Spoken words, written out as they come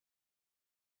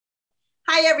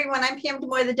Hi, everyone. I'm Pam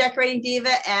DeMoy, the Decorating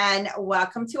Diva, and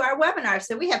welcome to our webinar.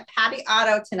 So we have Pattie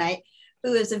Otto tonight,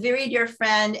 who is a very dear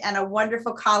friend and a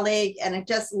wonderful colleague, and I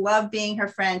just love being her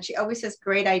friend. She always has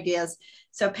great ideas.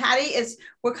 So Pattie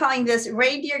we're calling this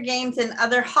Reindeer Games and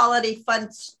Other Holiday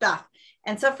Fun Stuff.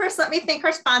 And so first, let me thank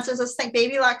our sponsors. Let's thank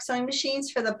Baby Lock Sewing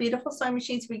Machines for the beautiful sewing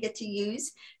machines we get to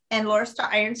use, and Laura Star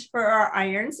Irons for our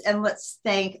irons. And let's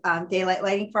thank Daylight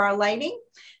Lighting for our lighting,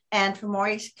 and for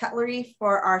Maury's Cutlery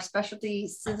for our specialty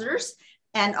scissors,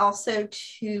 and also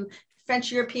to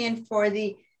French European for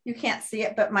the, you can't see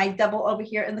it, but my double over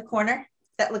here in the corner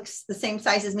that looks the same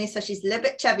size as me, so she's a little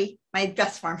bit chubby, my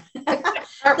dress form.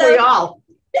 Aren't we all?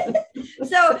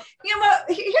 So, you know,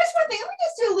 here's one thing. Let me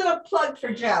just do a little plug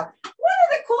for Joe. One of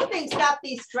the cool things about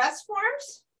these dress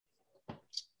forms,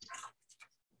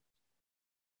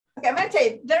 okay, I'm going to tell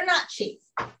you, they're not cheap,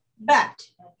 but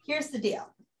here's the deal.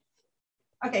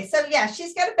 Okay, so yeah,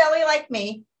 she's got a belly like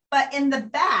me, but in the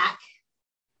back,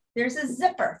 there's a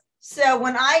zipper. So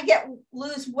when I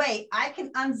lose weight, I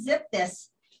can unzip this.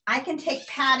 I can take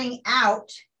padding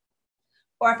out,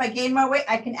 or if I gain more weight,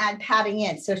 I can add padding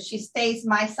in. So she stays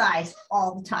my size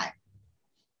all the time.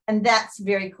 And that's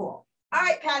very cool. All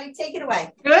right, Pattie, take it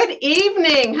away. Good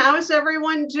evening. How's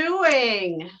everyone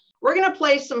doing? We're going to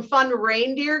play some fun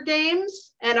reindeer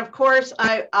games. And of course,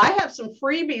 I have some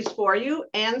freebies for you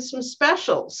and some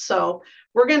specials. So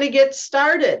we're going to get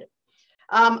started.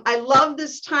 I love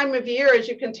this time of year, as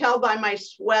you can tell by my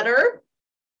sweater.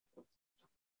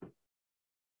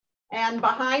 And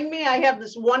behind me, I have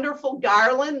this wonderful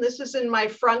garland. This is in my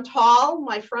front hall.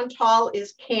 My front hall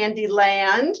is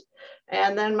Candyland.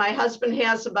 And then my husband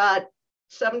has about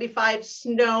 75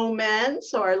 snowmen.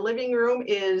 So our living room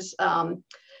is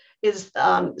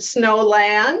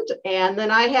Snowland. And then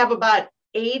I have about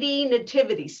 80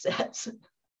 nativity sets.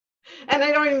 And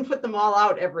I don't even put them all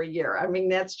out every year. I mean,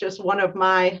 that's just one of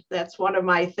my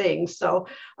things. So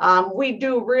we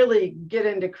do really get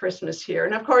into Christmas here.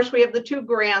 And of course, we have the two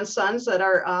grandsons that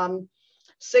are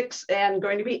 6 and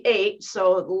going to be 8.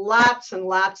 So lots and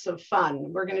lots of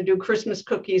fun. We're going to do Christmas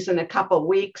cookies in a couple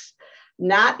weeks,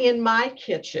 not in my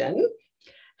kitchen.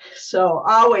 So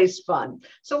always fun.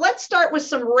 So let's start with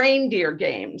some reindeer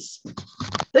games.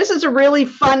 This is a really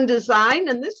fun design,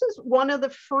 and this is one of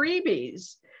the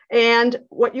freebies. And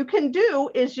what you can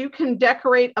do is you can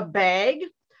decorate a bag,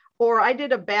 or I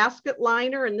did a basket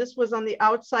liner, and this was on the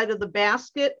outside of the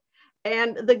basket.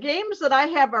 And the games that I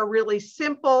have are really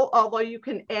simple, although you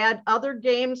can add other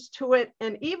games to it.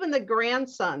 And even the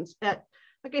grandsons at,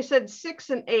 like I said, 6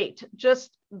 and 8,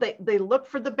 just they look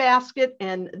for the basket,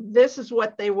 and this is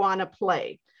what they want to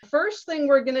play. First thing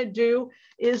we're going to do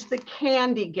is the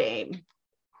candy game.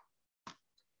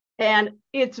 And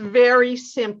it's very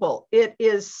simple. It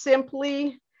is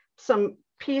simply some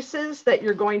pieces that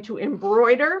you're going to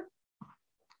embroider.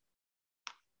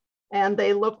 And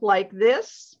they look like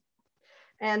this.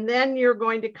 And then you're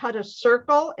going to cut a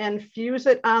circle and fuse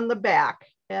it on the back.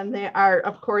 And they are,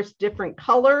 of course, different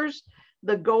colors.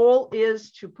 The goal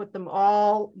is to put them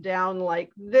all down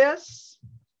like this.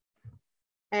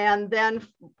 And then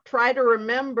try to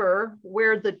remember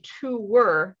where the two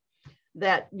were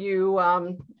that you,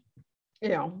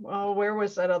 oh, where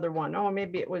was that other one? Oh,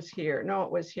 maybe it was here. No,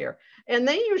 it was here. And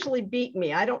they usually beat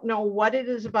me. I don't know what it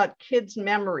is about kids'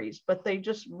 memories, but they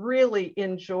just really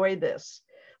enjoy this.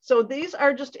 So these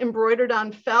are just embroidered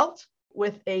on felt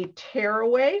with a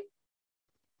tearaway.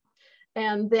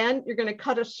 And then you're going to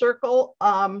cut a circle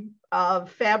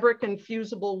of fabric and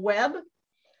fusible web.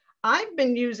 I've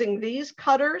been using these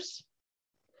cutters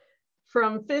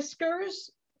from Fiskars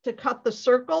to cut the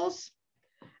circles.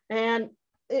 And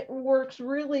it works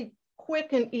really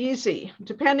quick and easy.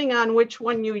 Depending on which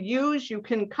one you use, you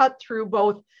can cut through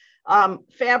both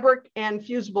fabric and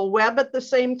fusible web at the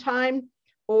same time,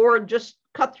 or just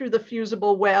cut through the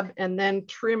fusible web and then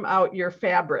trim out your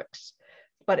fabrics.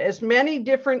 But as many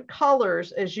different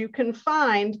colors as you can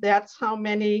find, that's how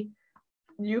many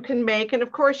you can make. And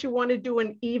of course, you want to do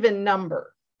an even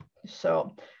number.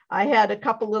 So I had a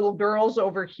couple little girls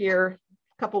over here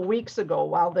a couple weeks ago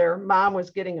while their mom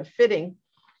was getting a fitting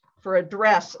for a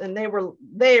dress, and they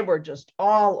were just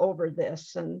all over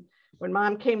this. And when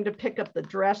mom came to pick up the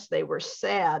dress, they were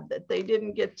sad that they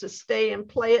didn't get to stay and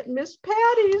play at Miss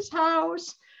Pattie's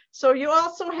house. So you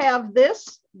also have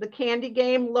this, the candy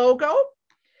game logo.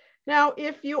 Now,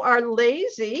 if you are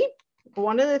lazy,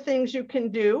 one of the things you can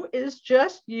do is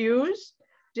just use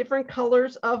different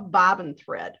colors of bobbin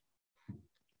thread.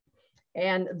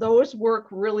 And those work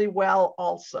really well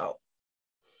also.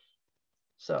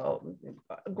 So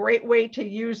a great way to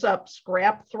use up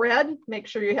scrap thread. Make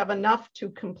sure you have enough to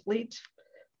complete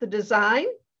the design.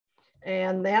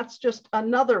 And that's just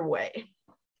another way.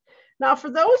 Now, for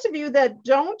those of you that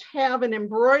don't have an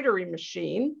embroidery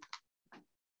machine,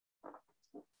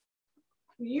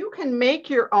 you can make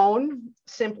your own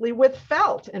simply with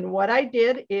felt. And what I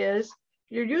did is,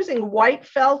 if you're using white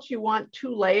felt, you want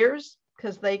 2 layers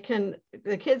because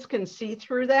the kids can see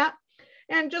through that.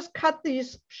 And just cut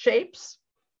these shapes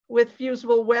with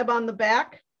fusible web on the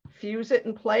back, fuse it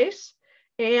in place.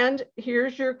 And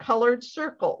here's your colored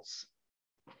circles.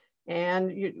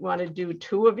 And you want to do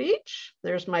 2 of each.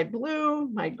 There's my blue,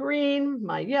 my green,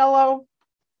 my yellow.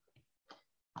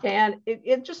 And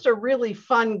it's just a really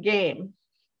fun game.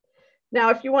 Now,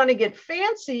 if you want to get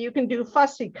fancy, you can do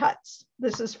fussy cuts.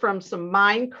 This is from some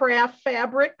Minecraft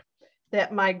fabric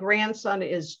that my grandson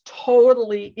is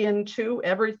totally into.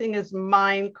 Everything is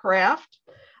Minecraft.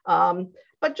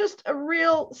 But just a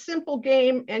real simple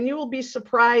game, and you will be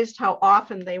surprised how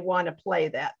often they want to play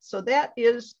that. So that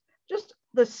is just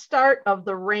the start of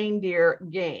the reindeer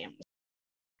game.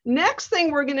 Next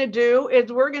thing we're going to do is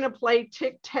we're going to play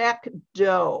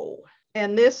tic-tac-toe.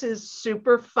 And this is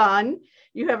super fun.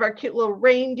 You have our cute little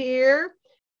reindeer.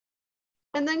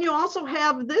 And then you also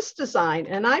have this design.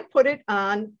 And I put it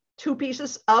on 2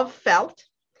 pieces of felt,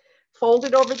 fold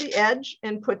it over the edge,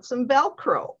 and put some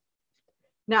Velcro.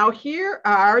 Now here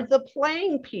are the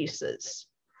playing pieces.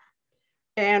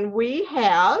 And we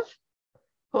have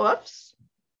hoofs.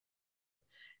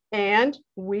 And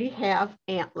we have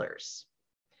antlers.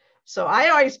 So I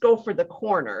always go for the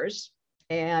corners,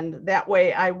 and that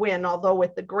way I win. Although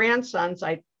with the grandsons,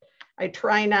 I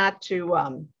try not to,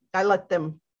 I let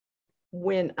them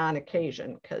win on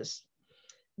occasion because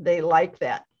they like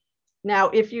that. Now,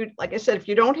 if you, like I said, if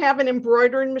you don't have an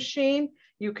embroidering machine,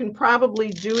 you can probably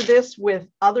do this with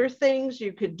other things.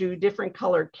 You could do different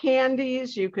colored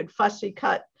candies. You could fussy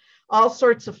cut all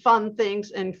sorts of fun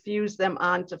things and fuse them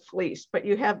onto fleece. But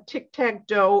you have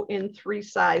tic-tac-toe in 3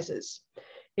 sizes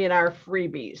in our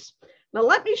freebies. Now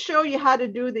let me show you how to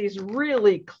do these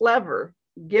really clever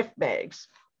gift bags.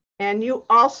 And you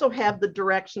also have the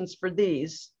directions for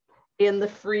these in the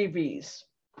freebies.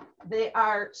 They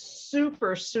are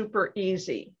super, super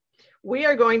easy. We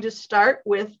are going to start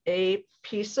with a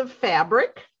piece of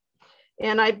fabric.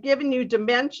 And I've given you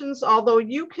dimensions, although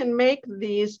you can make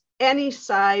these any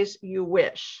size you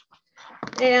wish.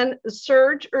 And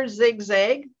serge or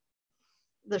zigzag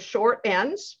the short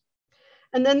ends.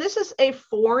 And then this is a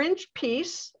 4-inch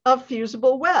piece of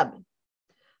fusible web.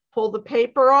 Pull the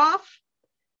paper off,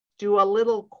 do a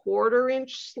little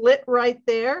 1/4-inch slit right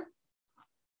there.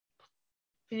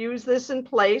 Fuse this in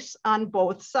place on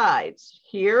both sides,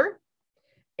 here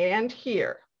and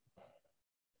here.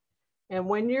 And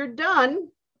when you're done,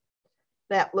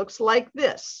 that looks like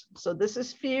this. So this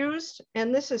is fused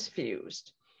and this is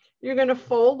fused. You're going to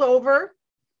fold over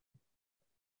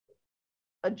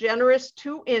a generous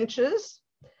 2 inches.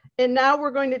 And now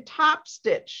we're going to top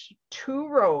stitch 2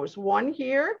 rows, 1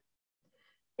 here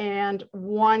and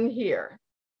 1 here.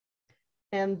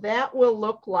 And that will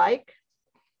look like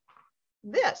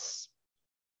this.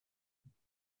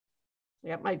 I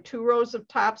got my 2 rows of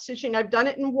top stitching. I've done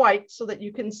it in white so that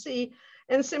you can see,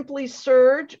 and simply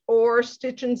serge or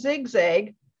stitch and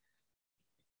zigzag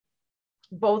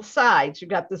both sides.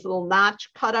 You've got this little notch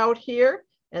cut out here,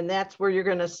 and that's where you're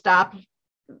going to stop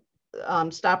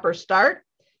or start,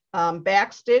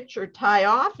 back stitch or tie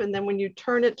off. And then when you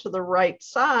turn it to the right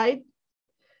side,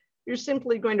 you're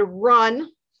simply going to run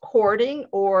cording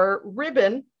or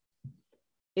ribbon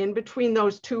in between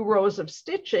those 2 rows of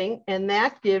stitching, and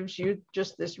that gives you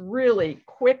just this really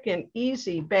quick and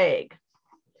easy bag.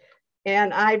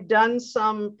 And I've done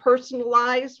some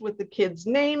personalized with the kids'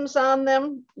 names on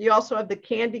them. You also have the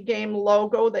Candy Game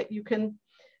logo that you can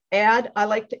add. I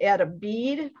like to add a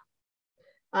bead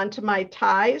onto my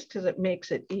ties because it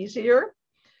makes it easier.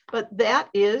 But that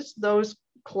is those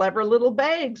clever little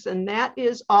bags, and that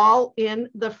is all in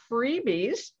the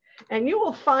freebies. And you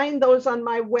will find those on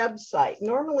my website.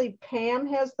 Normally Pam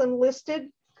has them listed,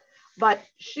 but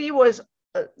she was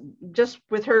just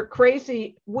with her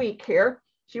crazy week here,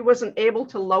 she wasn't able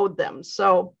to load them.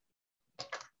 So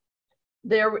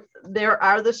there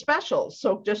are the specials.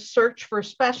 So just search for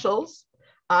specials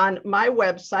on my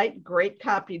website,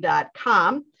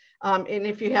 greatcopy.com. And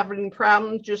if you have any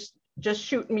problems, just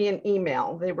shoot me an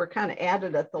email. They were kind of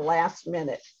added at the last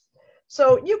minute.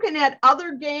 So you can add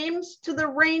other games to the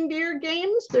reindeer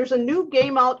games. There's a new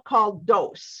game out called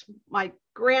Dose. My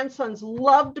grandsons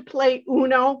love to play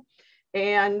Uno,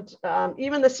 and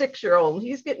even the 6-year-old,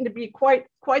 he's getting to be quite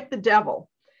the devil.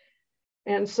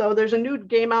 And so there's a new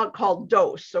game out called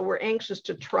Dose. So we're anxious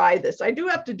to try this. I do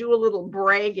have to do a little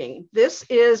bragging. This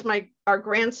is our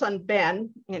grandson, Ben,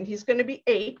 and he's going to be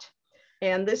 8.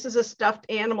 And this is a stuffed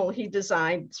animal he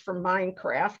designed. It's from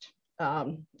Minecraft.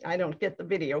 I don't get the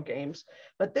video games,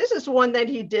 but this is one that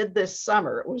he did this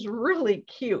summer. It was really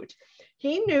cute.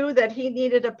 He knew that he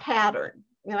needed a pattern.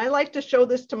 And I like to show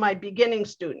this to my beginning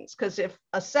students, because if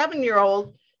a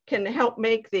 7-year-old can help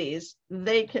make these,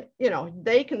 they can,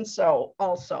 they can sew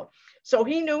also. So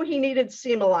he knew he needed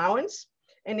seam allowance,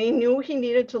 and he knew he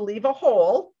needed to leave a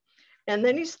hole. And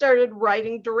then he started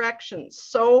writing directions.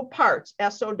 Sew parts,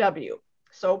 S-O-W,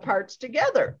 sew parts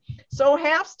together, sew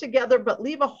halves together, but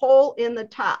leave a hole in the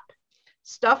top.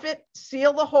 Stuff it,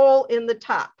 seal the hole in the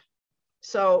top.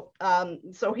 So,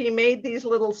 so he made these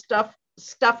little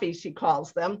stuffies, he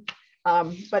calls them.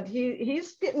 But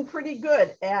he's getting pretty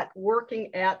good at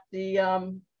working at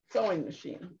the sewing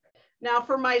machine. Now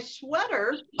for my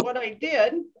sweater, what I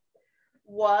did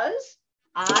was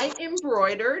I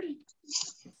embroidered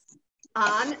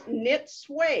on knit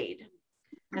suede.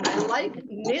 And I like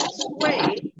knit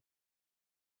suede.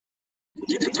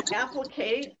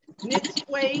 Applique. Knit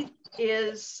suede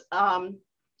is a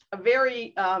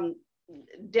very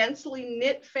densely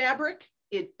knit fabric.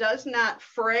 It does not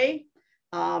fray.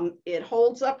 It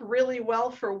holds up really well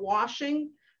for washing.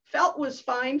 Felt was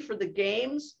fine for the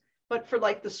games, but for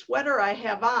like the sweater I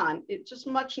have on, it's just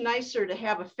much nicer to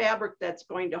have a fabric that's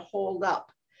going to hold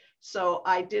up. So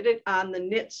I did it on the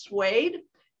knit suede,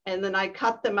 and then I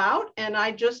cut them out and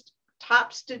I just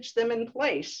top stitched them in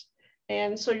place.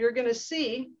 And so you're going to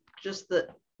see just the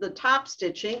top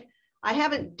stitching. I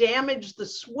haven't damaged the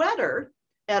sweater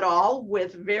at all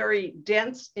with very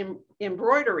dense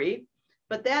embroidery,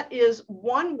 but that is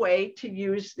one way to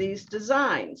use these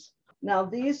designs. Now,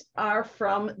 these are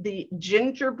from the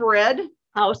Gingerbread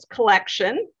House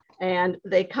collection, and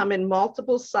they come in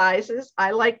multiple sizes.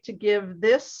 I like to give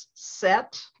this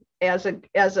set as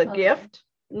a gift.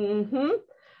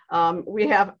 We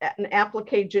have an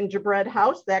applique gingerbread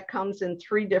house that comes in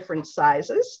 3 different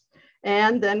sizes.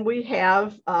 And then we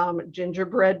have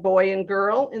gingerbread boy and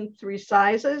girl in 3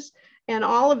 sizes, and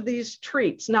all of these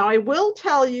treats. Now, I will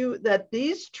tell you that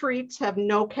these treats have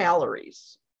no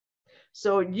calories.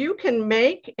 So you can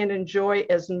make and enjoy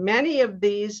as many of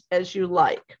these as you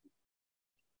like.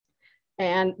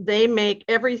 And they make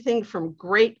everything from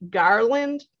great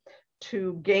garland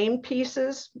to game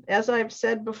pieces, as I've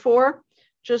said before,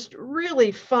 just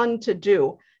really fun to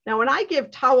do. Now, when I give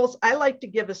towels, I like to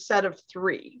give a set of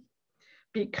 3,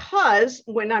 because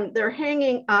when they're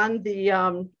hanging on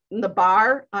the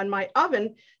bar on my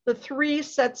oven, the 3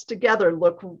 sets together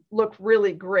look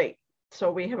really great. So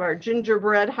we have our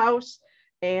gingerbread house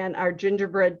and our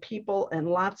gingerbread people and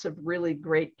lots of really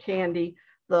great candy.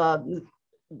 The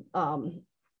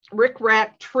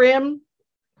rickrack trim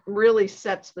really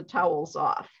sets the towels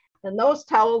off. And those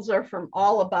towels are from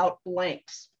All About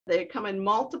Blanks. They come in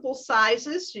multiple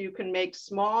sizes, so you can make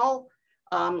small,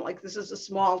 like this is a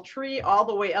small tree, all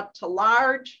the way up to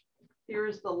large.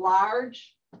 Here's the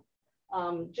large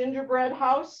gingerbread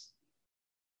house.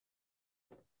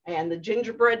 And the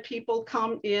gingerbread people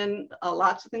come in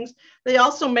lots of things. They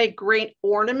also make great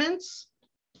ornaments,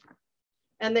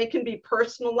 and they can be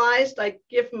personalized. I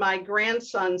give my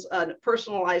grandsons a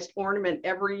personalized ornament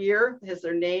every year. It has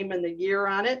their name and the year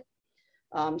on it,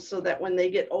 so that when they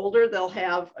get older, they'll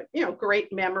have,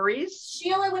 great memories.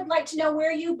 Sheila would like to know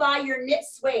where you buy your knit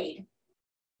suede.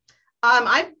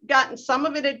 I've gotten some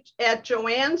of it at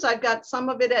Joann's. I've got some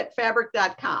of it at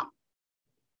fabric.com.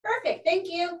 Perfect, thank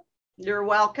you. You're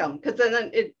welcome. Because then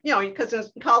it, because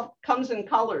it comes in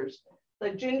colors.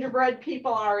 The gingerbread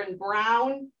people are in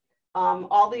brown.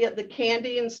 All the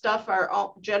candy and stuff are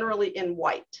all generally in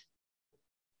white.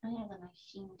 It has a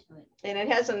nice sheen to it. And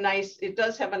it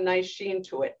does have a nice sheen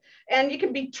to it. And you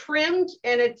can be trimmed,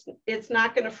 and it's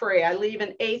not going to fray. I leave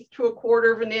 1/8 to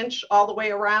 1/4 of an inch all the way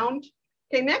around.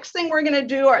 Okay, next thing we're going to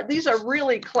do these are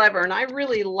really clever, and I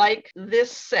really like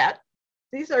this set.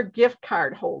 These are gift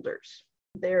card holders.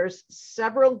 There's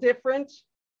several different,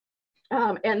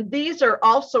 and these are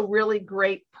also really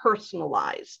great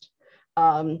personalized.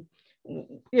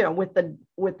 With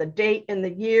the date and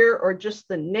the year, or just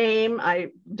the name.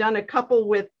 I've done a couple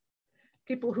with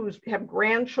people who have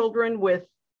grandchildren with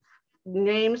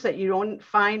names that you don't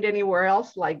find anywhere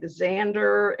else, like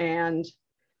Xander and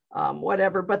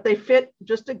whatever, but they fit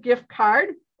just a gift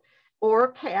card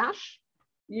or cash.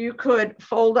 You could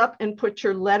fold up and put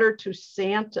your letter to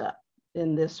Santa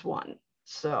in this one.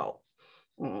 So,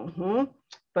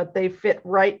 but they fit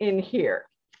right in here.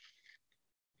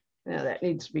 Now that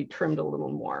needs to be trimmed a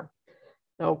little more.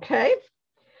 Okay.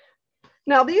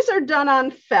 Now these are done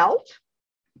on felt,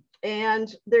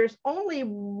 and there's only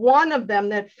one of them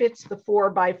that fits the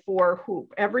 4x4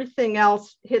 hoop. Everything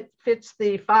else fits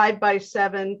the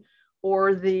 5x7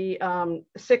 or the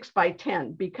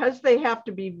 6x10, because they have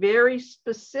to be very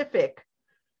specific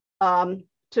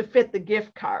to fit the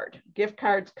gift card. Gift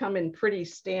cards come in pretty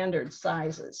standard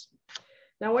sizes.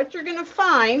 Now what you're going to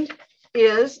find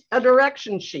is a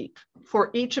direction sheet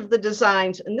for each of the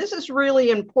designs. And this is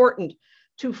really important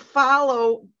to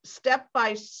follow step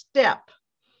by step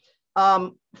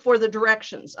for the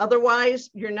directions. Otherwise,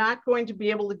 you're not going to be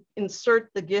able to insert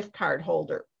the gift card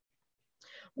holder.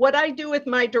 What I do with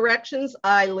my directions,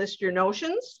 I list your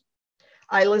notions.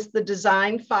 I list the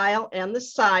design file and the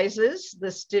sizes,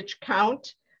 the stitch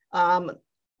count, and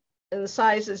the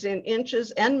sizes in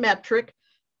inches and metric.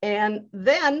 And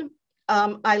then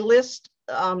I list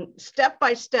step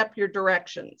by step your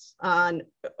directions on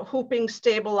hooping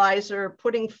stabilizer,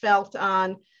 putting felt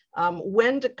on,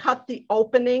 when to cut the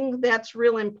opening. That's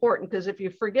real important, because if you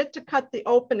forget to cut the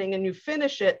opening and you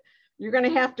finish it, you're going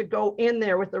to have to go in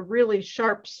there with a really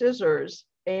sharp scissors,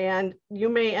 and you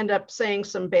may end up saying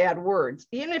some bad words.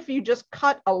 Even if you just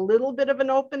cut a little bit of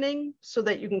an opening so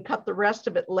that you can cut the rest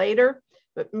of it later,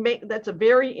 but that's a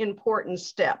very important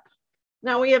step.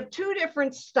 Now we have two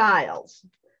different styles.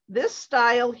 This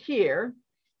style here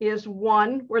is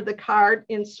one where the card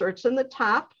inserts in the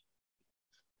top,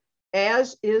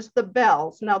 as is the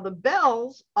bells. Now the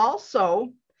bells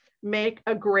also make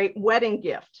a great wedding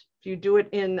gift. If you do it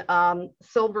in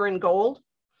silver and gold,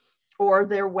 or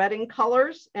their wedding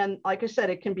colors. And like I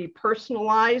said, it can be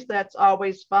personalized. That's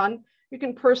always fun. You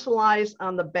can personalize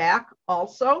on the back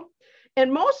also.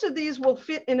 And most of these will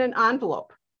fit in an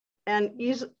envelope and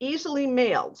easily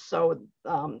mailed. So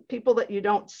people that you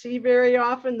don't see very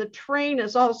often. The train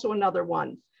is also another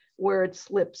one where it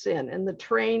slips in, and the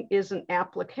train is an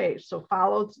applique. So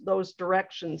follow those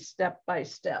directions step by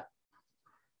step.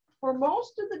 For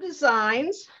most of the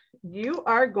designs, you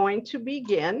are going to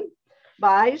begin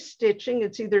by stitching.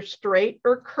 It's either straight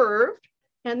or curved,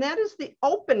 and that is the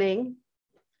opening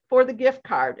for the gift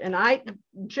card. And I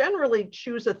generally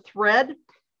choose a thread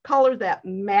color that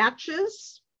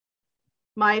matches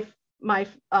my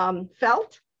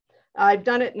felt. I've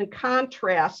done it in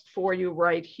contrast for you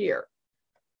right here.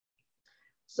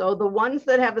 So the ones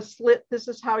that have a slit, this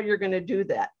is how you're going to do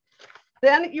that.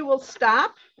 Then you will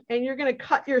stop and you're going to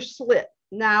cut your slit.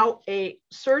 Now a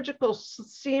surgical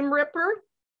seam ripper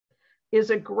is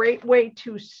a great way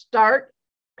to start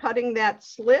cutting that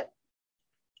slit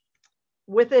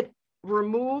with it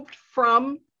removed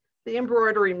from the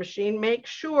embroidery machine. Make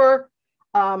sure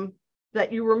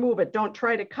that you remove it. Don't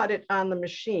try to cut it on the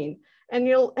machine. And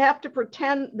you'll have to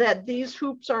pretend that these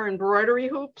hoops are embroidery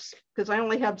hoops, because I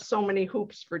only have so many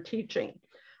hoops for teaching.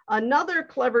 Another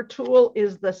clever tool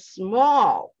is the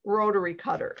small rotary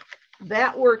cutter.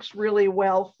 That works really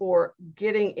well for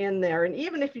getting in there. And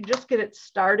even if you just get it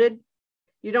started,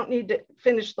 you don't need to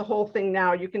finish the whole thing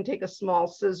now. You can take a small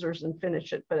scissors and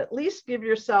finish it, but at least give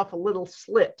yourself a little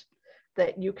slit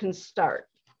that you can start.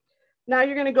 Now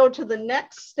you're going to go to the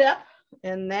next step,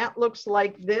 and that looks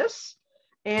like this.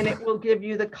 And it will give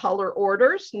you the color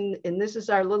orders. And this is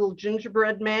our little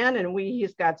gingerbread man. And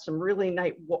he's got some really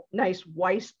nice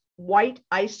white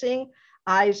icing,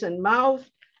 eyes and mouth.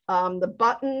 The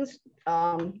buttons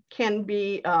can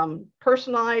be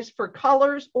personalized for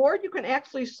colors, or you can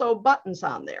actually sew buttons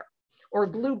on there or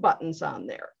glue buttons on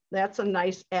there. That's a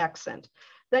nice accent.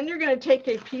 Then you're going to take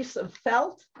a piece of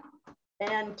felt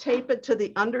and tape it to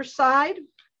the underside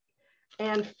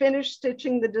and finish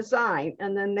stitching the design.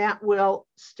 And then that will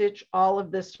stitch all of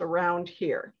this around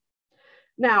here.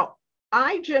 Now,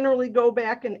 I generally go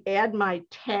back and add my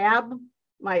tab,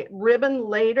 my ribbon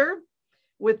later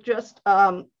with just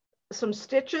some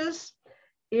stitches.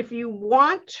 If you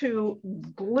want to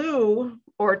glue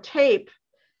or tape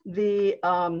the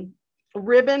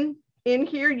ribbon in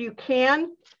here, you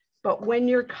can. But when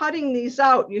you're cutting these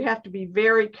out, you have to be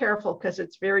very careful, because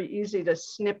it's very easy to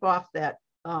snip off that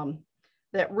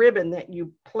ribbon that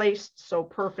you placed so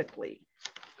perfectly.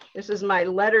 This is my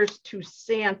letters to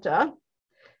Santa.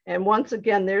 And once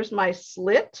again, there's my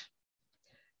slit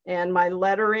and my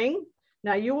lettering.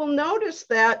 Now you will notice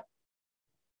that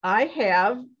I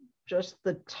have just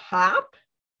the top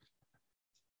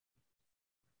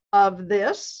of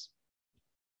this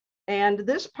and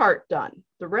this part done.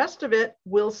 The rest of it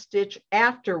will stitch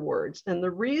afterwards. And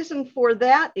the reason for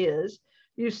that is,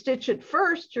 you stitch it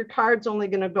first, your card's only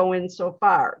going to go in so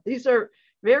far. These are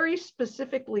very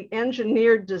specifically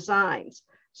engineered designs.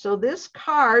 So this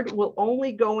card will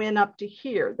only go in up to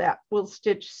here. That will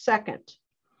stitch second.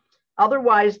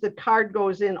 Otherwise, the card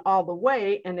goes in all the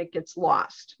way and it gets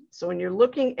lost. So when you're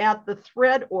looking at the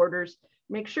thread orders,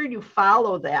 make sure you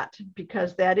follow that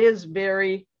because that is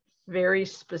very, very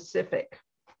specific.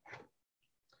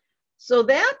 So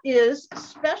that is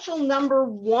special number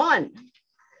 1.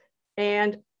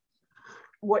 And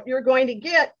what you're going to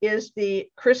get is the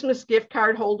Christmas gift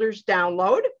card holders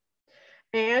download,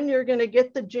 and you're going to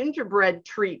get the gingerbread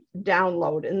treat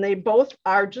download. And they both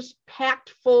are just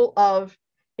packed full of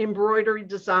embroidery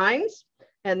designs.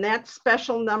 And that's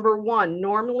special number 1.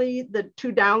 Normally the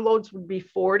 2 downloads would be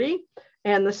 40,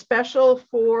 and the special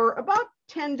for about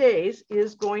 10 days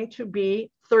is going to be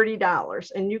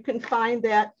 $30. And you can find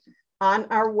that on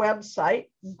our website,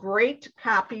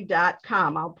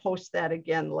 greatcopy.com. I'll post that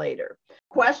again later.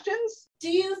 Questions?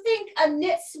 Do you think a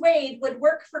knit suede would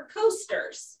work for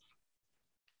coasters?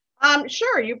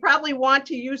 Sure. You probably want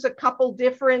to use a couple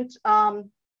different, a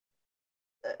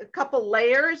couple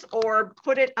layers, or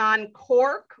put it on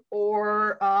cork,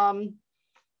 or,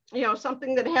 you know,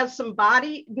 something that has some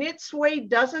body. Knit suede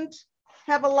doesn't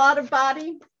have a lot of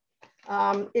body.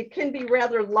 It can be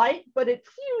rather light, but it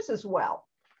fuses well.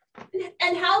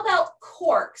 And how about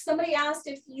cork? Somebody asked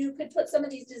if you could put some of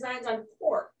these designs on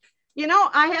cork. You know,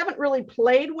 I haven't really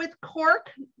played with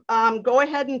cork. Go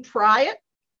ahead and try it.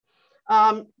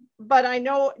 But I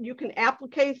know you can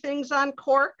applique things on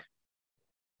cork.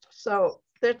 So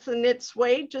that's the knit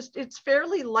suede. Just, it's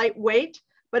fairly lightweight,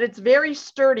 but it's very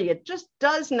sturdy. It just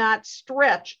does not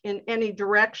stretch in any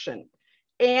direction.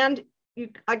 And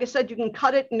you, like I said, you can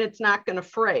cut it and it's not going to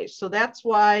fray. So that's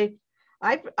why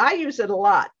I use it a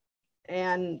lot.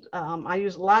 And I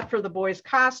use a lot for the boys'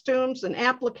 costumes and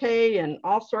applique and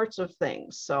all sorts of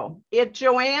things. So at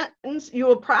Joann's, you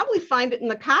will probably find it in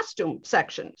the costume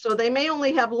section. So they may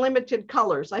only have limited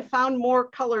colors. I found more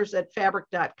colors at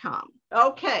fabric.com.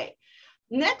 Okay,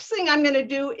 next thing I'm going to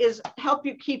do is help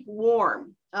you keep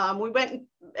warm. We went and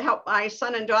helped my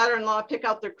son and daughter-in-law pick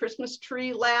out their Christmas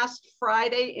tree last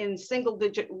Friday in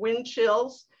single-digit wind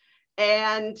chills.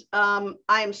 And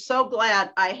I'm so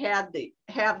glad I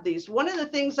have these. One of the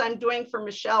things I'm doing for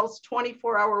Michelle's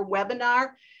 24-hour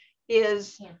webinar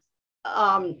is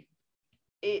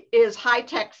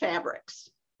high-tech fabrics.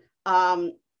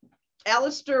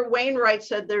 Alistair Wainwright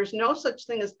said there's no such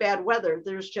thing as bad weather.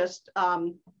 There's just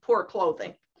poor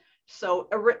clothing. So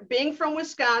being from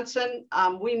Wisconsin,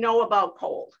 we know about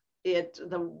cold.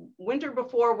 The winter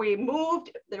before we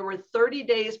moved, there were 30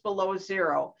 days below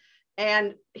 0.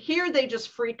 And here they just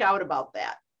freak out about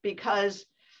that, because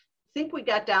I think we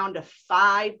got down to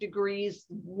 5 degrees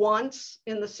once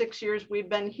in the 6 years we've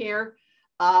been here.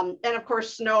 And of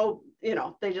course, snow, you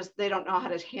know, they don't know how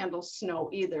to handle snow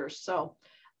either. So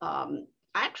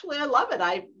actually, I love it.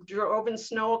 I drove in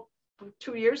snow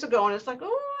 2 years ago and it's like, oh,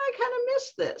 I kind of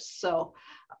miss this. So,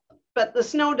 but the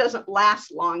snow doesn't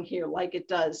last long here like it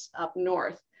does up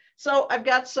north. So I've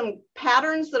got some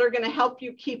patterns that are going to help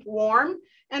you keep warm.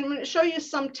 And I'm going to show you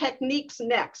some techniques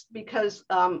next, because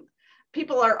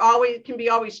people can be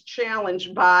always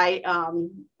challenged by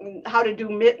how to do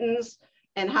mittens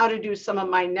and how to do some of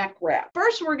my neck wrap.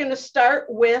 First, we're going to start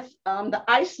with the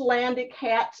Icelandic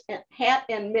hat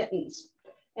and mittens.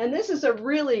 And this is a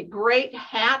really great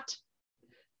hat.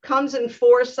 Comes in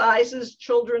 4 sizes,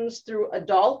 children's through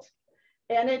adult.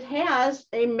 And it has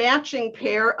a matching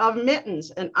pair of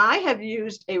mittens. And I have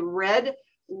used a red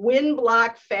wind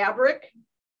block fabric.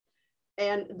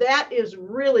 And that is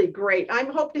really great. I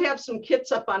hope to have some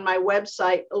kits up on my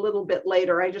website a little bit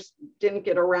later. I just didn't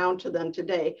get around to them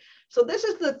today. So this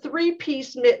is the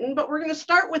 3-piece mitten, but we're going to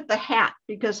start with the hat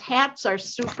because hats are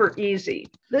super easy.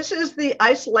 This is the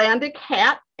Icelandic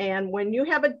hat. And when you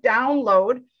have a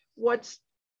download, what's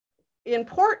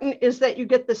important is that you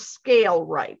get the scale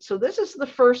right. So this is the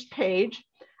first page.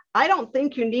 I don't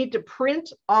think you need to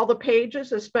print all the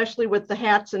pages, especially with the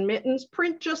hats and mittens.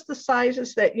 Print just the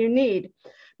sizes that you need.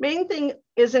 Main thing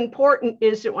is important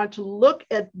is you want to look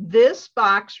at this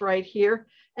box right here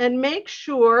and make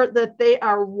sure that they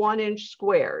are 1-inch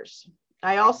squares.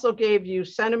 I also gave you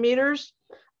centimeters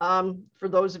for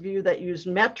those of you that use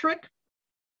metric,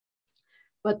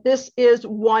 but this is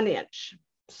 1 inch.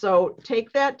 So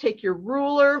take your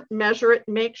ruler, measure it,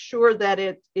 make sure that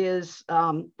it is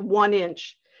 1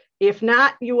 inch. If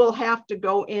not, you will have to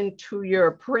go into your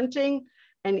printing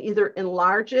and either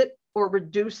enlarge it or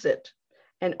reduce it,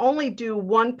 and only do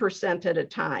 1% at a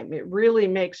time. It really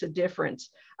makes a difference.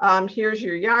 Here's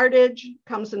your yardage,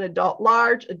 comes in adult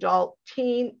large, adult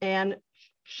teen, and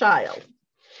child.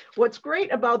 What's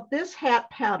great about this hat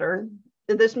pattern,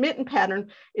 this mitten pattern,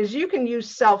 is you can use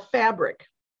self fabric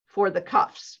for the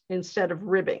cuffs instead of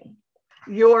ribbing.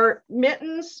 Your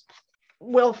mittens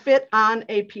will fit on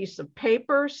a piece of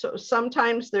paper. So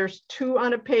sometimes there's 2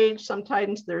 on a page,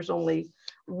 sometimes there's only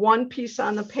 1 piece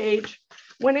on the page.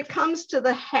 When it comes to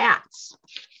the hats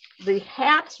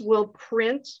will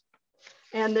print,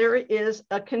 and there is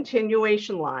a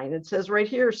continuation line. It says right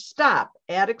here, stop,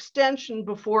 add extension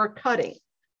before cutting.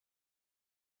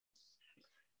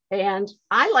 And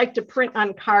I like to print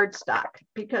on cardstock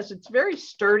because it's very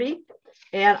sturdy.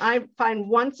 And I find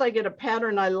once I get a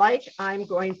pattern I like, I'm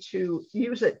going to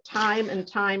use it time and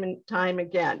time and time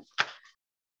again.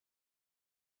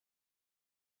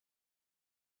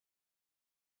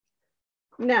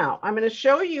 Now, I'm going to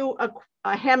show you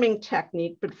a hemming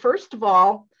technique, but first of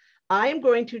all, I am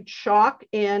going to chalk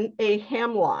in a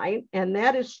hem line, and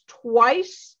that is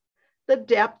twice the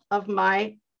depth of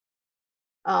my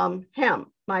hem.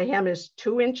 My hem is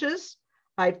 2 inches.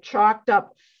 I've chalked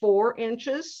up 4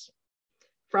 inches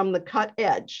from the cut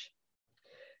edge.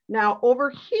 Now over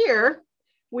here,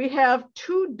 we have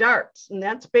 2 darts, and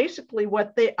that's basically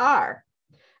what they are.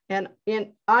 And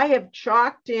I have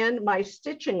chalked in my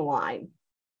stitching line.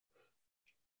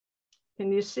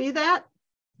 Can you see that?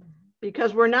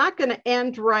 Because we're not going to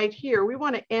end right here. We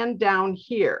want to end down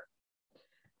here.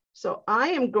 So I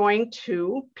am going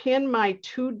to pin my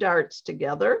 2 darts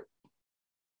together.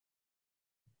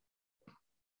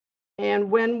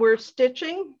 And when we're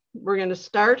stitching, we're going to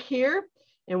start here.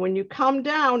 And when you come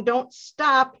down, don't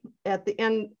stop at the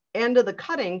end of the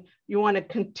cutting. You want to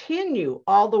continue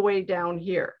all the way down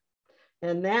here.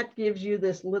 And that gives you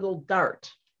this little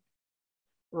dart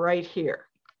right here.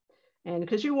 And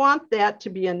because you want that to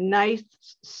be a nice,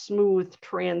 smooth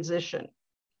transition.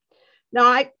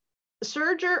 Now,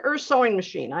 serger or sewing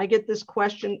machine, I get this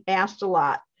question asked a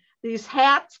lot. These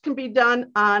hats can be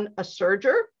done on a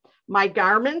serger. My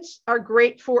garments are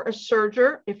great for a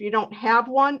serger. If you don't have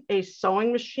one, a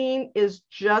sewing machine is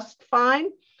just fine.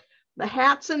 The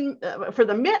hats and for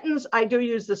the mittens, I do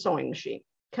use the sewing machine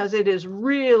because it is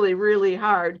really, really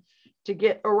hard to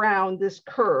get around this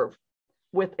curve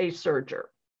with a serger.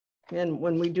 And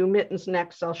when we do mittens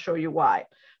next, I'll show you why.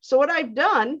 So what I've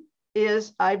done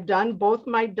is I've done both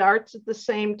my darts at the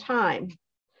same time.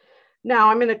 Now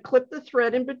I'm going to clip the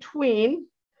thread in between,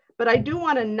 but I do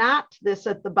want to knot this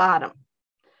at the bottom.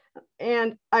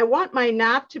 And I want my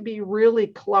knot to be really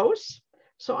close.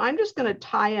 So I'm just going to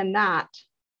tie a knot.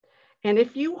 And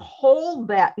if you hold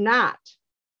that knot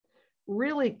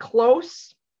really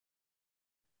close,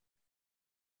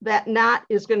 that knot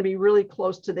is going to be really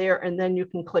close to there, and then you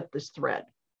can clip this thread.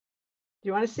 Do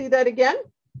you want to see that again?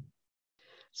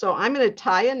 So I'm going to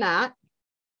tie a knot.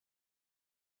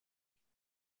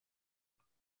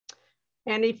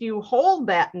 And if you hold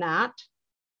that knot,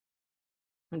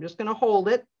 I'm just going to hold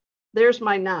it. There's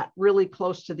my knot really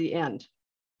close to the end.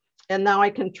 And now I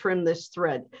can trim this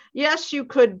thread. Yes, you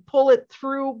could pull it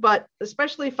through, but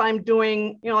especially if I'm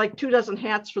doing, like 2 dozen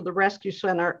hats for the rescue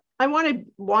center, I want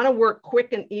to work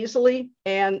quick and easily,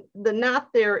 and the knot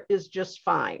there is just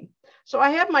fine. So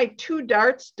I have my 2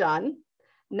 darts done.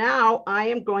 Now I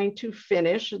am going to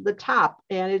finish the top,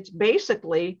 and it's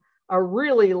basically a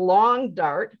really long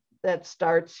dart that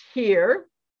starts here,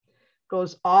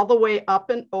 goes all the way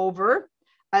up and over.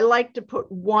 I like to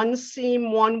put 1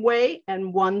 seam one way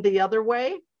and 1 the other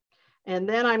way. And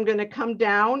then I'm going to come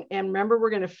down, and remember,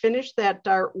 we're going to finish that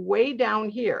dart way down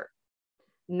here,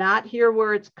 not here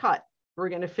where it's cut. We're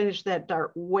going to finish that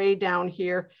dart way down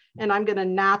here, and I'm going to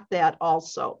knot that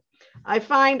also. I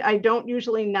find I don't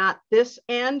usually knot this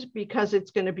end because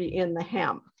it's going to be in the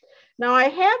hem. Now I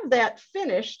have that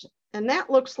finished, and that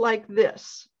looks like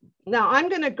this. Now I'm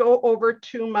going to go over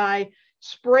to my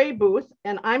spray booth,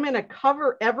 and I'm going to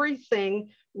cover everything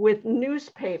with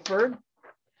newspaper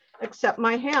except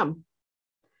my hem.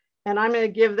 And I'm going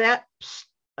to give that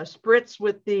a spritz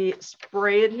with the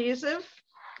spray adhesive.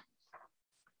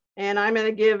 And I'm going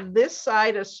to give this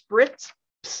side a spritz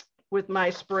with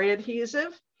my spray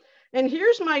adhesive. And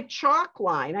here's my chalk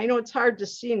line. I know it's hard to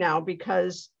see now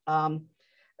because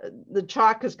the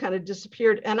chalk has kind of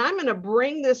disappeared. And I'm going to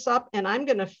bring this up, and I'm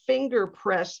going to finger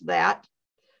press that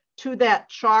to that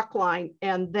chalk line,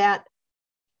 and that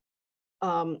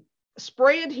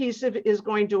spray adhesive is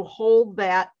going to hold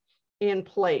that in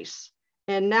place.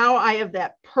 And now I have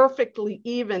that perfectly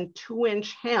even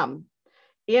 2-inch hem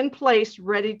in place,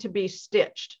 ready to be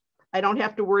stitched. I don't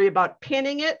have to worry about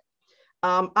pinning it.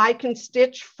 I can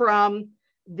stitch from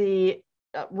the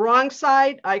wrong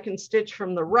side. I can stitch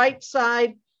from the right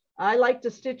side. I like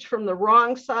to stitch from the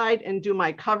wrong side and do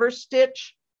my cover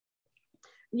stitch.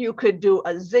 You could do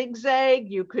a zigzag,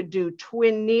 you could do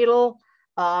twin needle,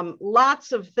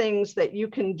 lots of things that you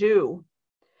can do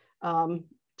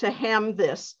to hem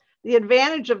this. The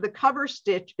advantage of the cover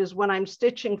stitch is when I'm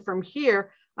stitching from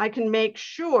here, I can make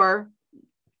sure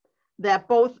that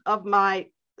both of my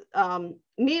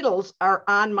needles are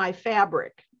on my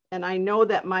fabric, and I know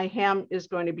that my hem is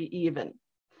going to be even.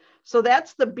 So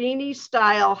that's the beanie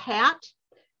style hat.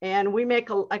 And we make,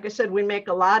 like I said, we make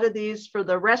a lot of these for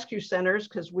the rescue centers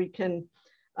because we can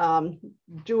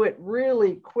do it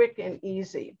really quick and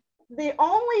easy. The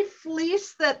only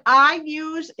fleece that I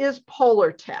use is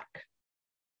Polartec.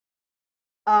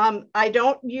 I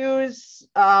don't use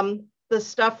the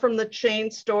stuff from the chain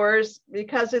stores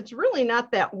because it's really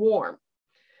not that warm.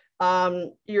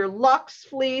 Your Luxe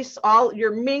fleece, all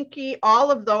your Minky,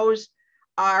 all of those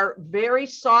are very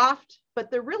soft,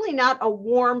 but they're really not a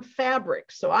warm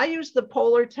fabric. So I use the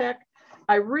Polartec.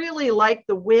 I really like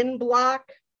the wind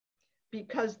block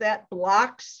because that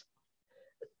blocks,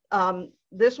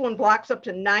 this one blocks up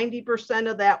to 90%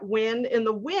 of that wind. And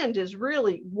the wind is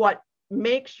really what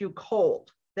makes you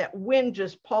cold. That wind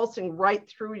just pulsing right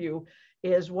through you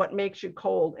is what makes you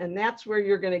cold. And that's where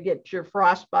you're going to get your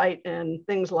frostbite and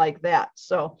things like that.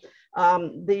 So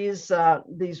these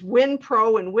Wind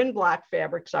Pro and Wind Block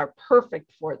fabrics are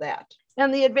perfect for that.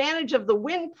 And the advantage of the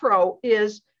Wind Pro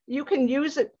is you can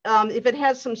use it, if it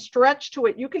has some stretch to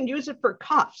it, you can use it for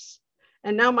cuffs.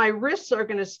 And now my wrists are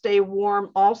going to stay warm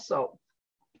also.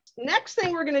 Next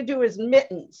thing we're going to do is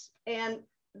mittens. And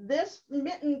this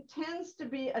mitten tends to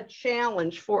be a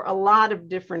challenge for a lot of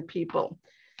different people.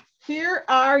 Here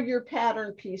are your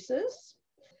pattern pieces.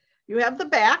 You have the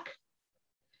back,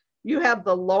 you have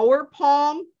the lower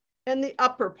palm and the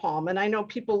upper palm. And I know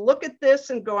people look at this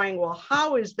and going, well,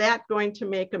 how is that going to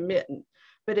make a mitten?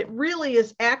 But it really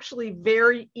is actually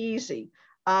very easy.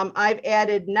 I've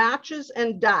added notches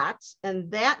and dots,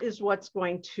 and that is what's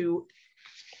going to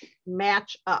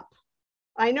match up.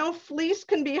 I know fleece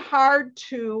can be hard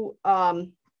to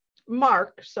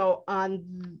mark. So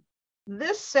on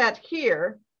this set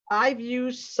here, I've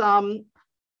used some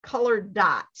colored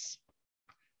dots.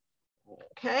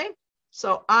 Okay,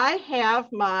 so I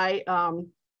have my,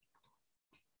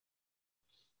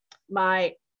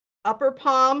 my upper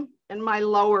palm and my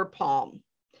lower palm.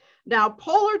 Now,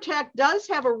 Polartec does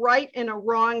have a right and a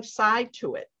wrong side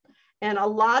to it. And a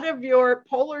lot of your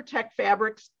Polartec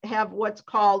fabrics have what's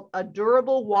called a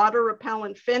durable water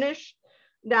repellent finish.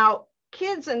 Now,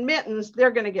 kids and mittens,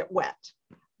 they're going to get wet.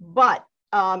 But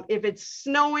if it's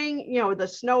snowing, you know, the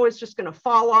snow is just going to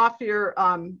fall off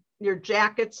your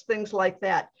jackets, things like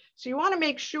that. So you want to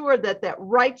make sure that that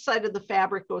right side of the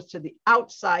fabric goes to the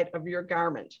outside of your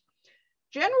garment.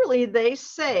 Generally, they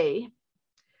say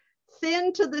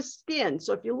thin to the skin.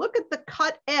 So if you look at the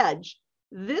cut edge,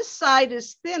 this side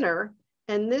is thinner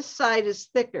and this side is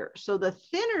thicker. So the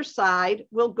thinner side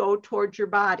will go towards your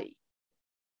body.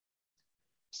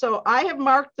 So I have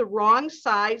marked the wrong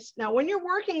size. Now, when you're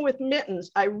working with mittens,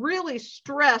 I really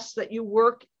stress that you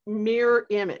work mirror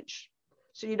image.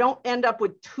 So you don't end up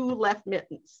with two left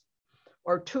mittens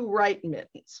or two right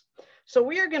mittens. So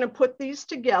we are going to put these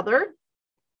together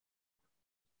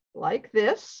like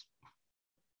this.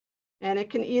 And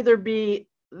it can either be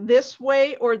this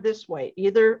way or this way.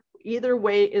 Either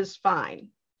way is fine.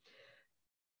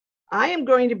 I am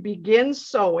going to begin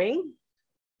sewing.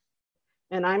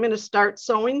 And I'm going to start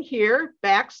sewing here,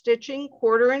 back stitching,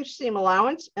 1/4 inch seam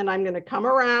allowance, and I'm going to come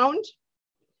around.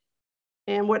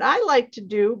 And what I like to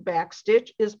do, back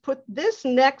stitch, is put this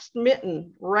next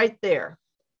mitten right there.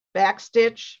 Back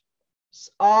stitch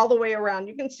all the way around.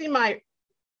 You can see my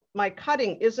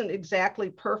cutting isn't exactly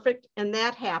perfect, and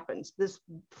that happens. This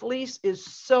fleece is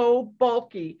so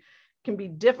bulky, it can be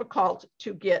difficult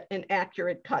to get an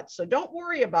accurate cut. So don't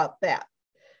worry about that.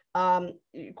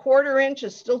 1/4 inch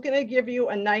is still going to give you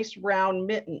a nice round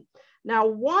mitten. Now,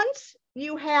 once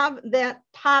you have that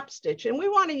top stitch, and we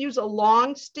want to use a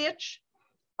long stitch,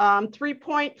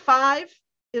 3.5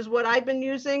 is what I've been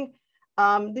using.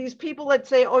 These people that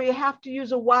say, oh, you have to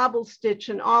use a wobble stitch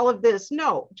and all of this.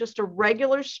 No, just a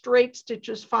regular straight stitch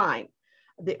is fine.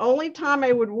 The only time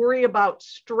I would worry about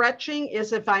stretching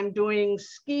is if I'm doing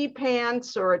ski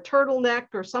pants or a turtleneck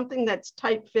or something that's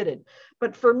tight fitted.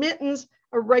 But for mittens,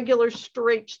 a regular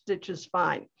straight stitch is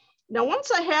fine. Now,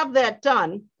 once I have that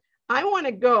done, I want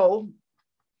to go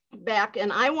back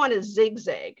and I want to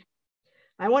zigzag.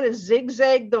 I want to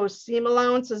zigzag those seam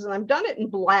allowances, and I've done it in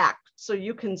black so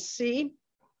you can see.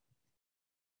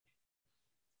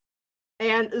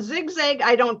 And zigzag,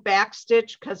 I don't back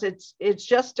stitch because it's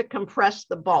just to compress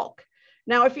the bulk.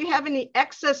 Now, if you have any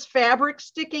excess fabric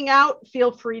sticking out,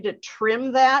 feel free to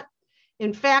trim that.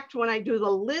 In fact, when I do the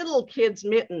little kids'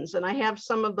 mittens, and I have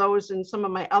some of those in some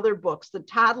of my other books, the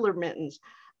toddler mittens,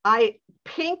 I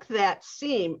pink that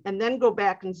seam and then go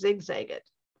back and zigzag it.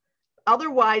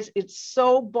 Otherwise, it's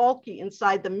so bulky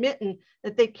inside the mitten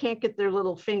that they can't get their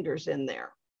little fingers in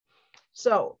there.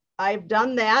 So I've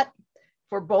done that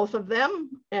for both of them.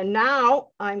 And now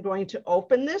I'm going to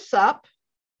open this up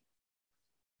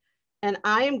and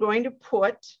I am going to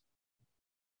put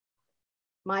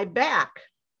my back.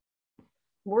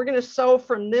 We're going to sew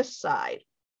from this side.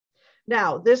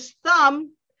 Now, this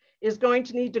thumb is going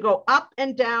to need to go up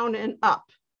and down and up.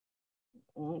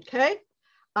 Okay,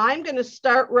 I'm going to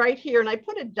start right here, and I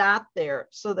put a dot there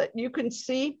so that you can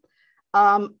see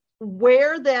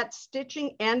where that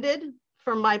stitching ended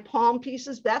from my palm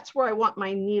pieces. That's where I want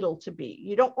my needle to be.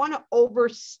 You don't want to over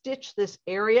stitch this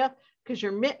area because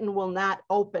your mitten will not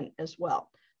open as well.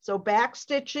 So back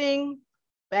stitching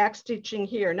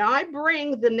here. Now I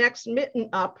bring the next mitten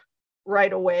up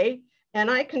right away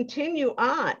and I continue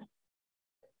on.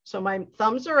 So my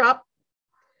thumbs are up.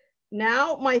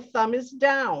 Now my thumb is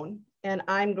down and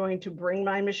I'm going to bring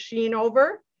my machine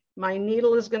over. My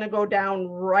needle is going to go down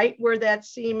right where that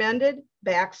seam ended,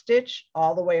 back stitch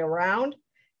all the way around.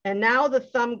 And now the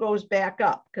thumb goes back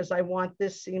up because I want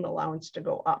this seam allowance to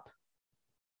go up.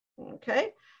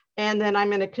 Okay. And then I'm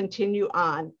going to continue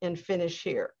on and finish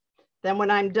here. Then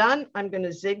when I'm done, I'm going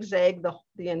to zigzag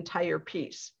the entire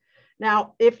piece.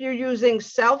 Now, if you're using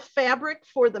self fabric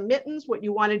for the mittens, what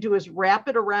you want to do is wrap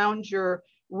it around your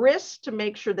wrist to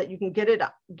make sure that you can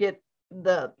get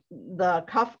the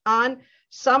cuff on.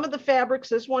 Some of the fabrics,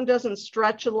 this one doesn't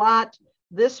stretch a lot.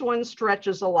 This one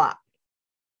stretches a lot.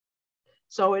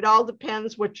 So it all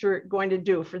depends what you're going to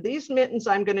do. For these mittens,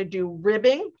 I'm going to do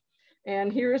ribbing.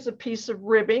 And here's a piece of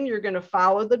ribbing. You're going to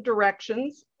follow the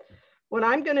directions. What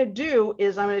I'm going to do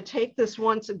is I'm going to take this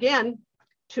once again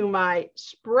to my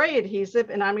spray adhesive,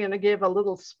 and I'm going to give a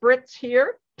little spritz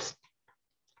here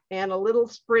and a little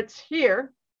spritz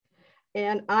here.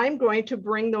 And I'm going to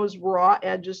bring those raw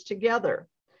edges together.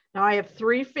 Now I have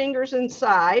 3 fingers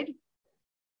inside,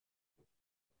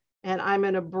 and I'm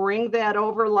going to bring that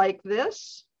over like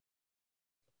this,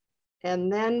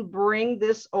 and then bring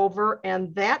this over,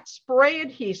 and that spray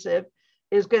adhesive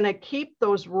is going to keep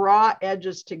those raw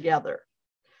edges together.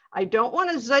 I don't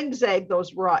want to zigzag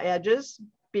those raw edges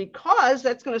because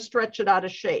that's going to stretch it out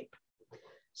of shape.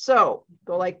 So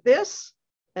go like this,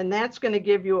 and that's going to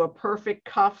give you a perfect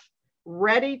cuff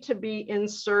ready to be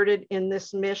inserted in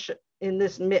this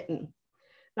mitten.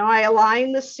 Now I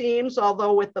align the seams,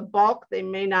 although with the bulk, they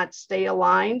may not stay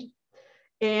aligned.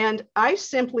 And I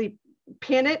simply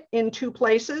pin it in 2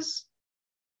 places.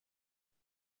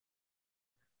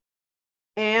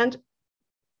 And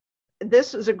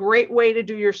this is a great way to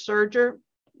do your serger,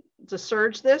 to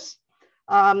serge this.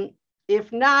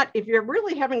 If not, if you're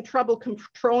really having trouble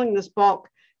controlling this bulk,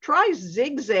 try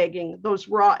zigzagging those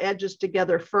raw edges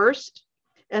together first,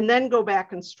 and then go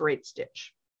back and straight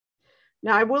stitch.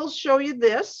 Now I will show you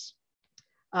this.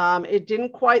 It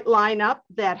didn't quite line up.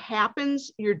 That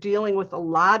happens. You're dealing with a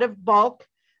lot of bulk.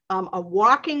 A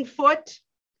walking foot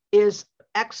is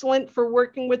excellent for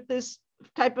working with this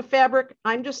type of fabric.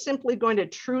 I'm just simply going to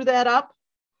true that up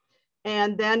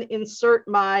and then insert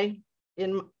my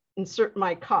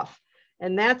cuff.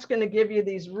 And that's going to give you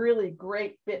these really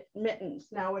great mittens.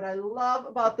 Now, what I love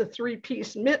about the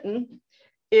 3-piece mitten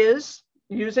is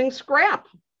using scrap.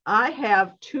 I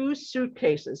have 2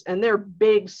 suitcases, and they're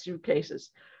big suitcases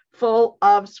full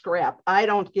of scrap. I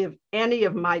don't give any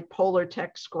of my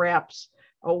Polartec scraps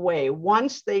away.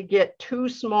 Once they get too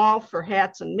small for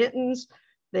hats and mittens,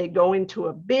 they go into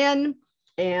a bin,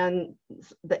 and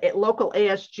the local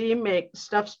ASG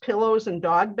stuffs pillows and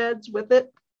dog beds with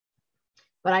it.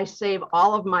 But I save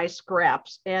all of my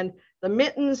scraps. And the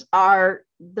mittens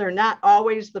they're not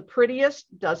always the prettiest,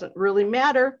 doesn't really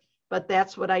matter, but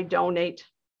that's what I donate.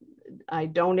 I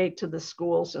donate to the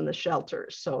schools and the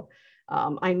shelters. So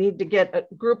I need to get a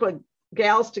group of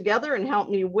gals together and help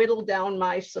me whittle down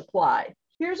my supply.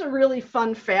 Here's a really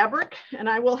fun fabric, and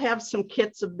I will have some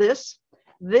kits of this.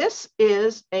 This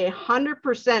is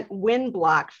 100% wind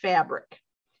block fabric,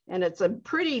 and it's a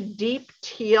pretty deep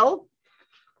teal.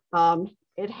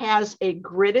 It has a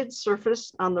gridded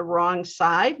surface on the wrong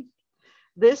side.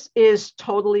 This is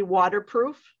totally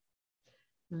waterproof.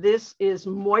 This is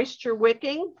moisture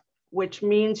wicking, which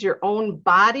means your own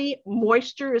body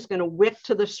moisture is going to wick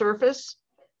to the surface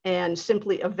and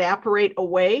simply evaporate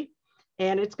away.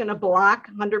 And it's going to block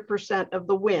 100% of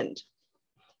the wind.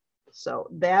 So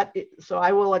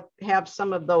I will have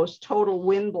some of those total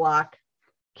wind block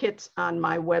kits on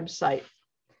my website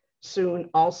soon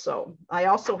also. I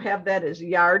also have that as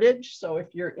yardage. So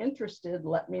if you're interested,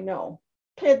 let me know.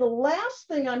 Okay, the last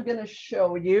thing I'm going to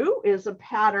show you is a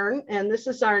pattern, and this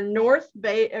is our North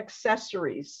Bay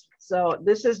accessories. So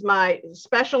this is my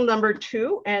special number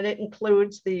 2, and it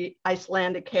includes the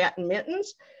Icelandic hat and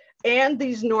mittens and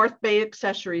these North Bay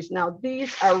accessories. Now,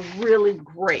 these are really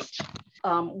great.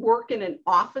 Work in an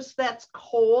office that's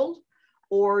cold,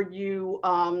 or you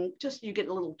you get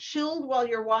a little chilled while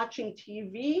you're watching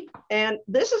TV. And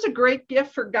this is a great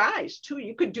gift for guys too.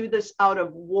 You could do this out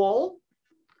of wool,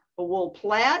 a wool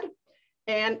plaid,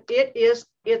 and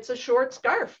it's a short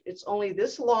scarf. It's only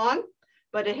this long,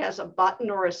 but it has a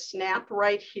button or a snap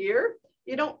right here.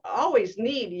 You don't always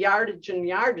need yardage and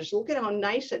yardage. Look at how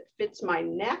nice it fits my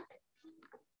neck.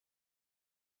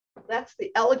 That's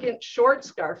the elegant short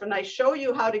scarf, and I show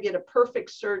you how to get a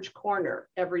perfect serge corner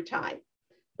every time.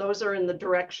 Those are in the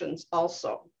directions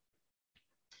also.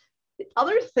 The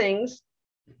other things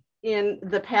in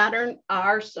the pattern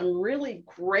are some really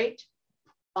great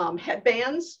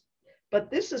headbands,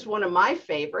 but this is one of my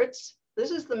favorites.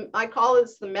 This is I call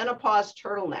this the menopause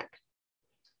turtleneck,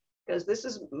 because this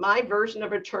is my version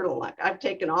of a turtleneck. I've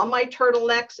taken all my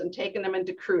turtlenecks and taken them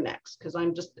into crew necks because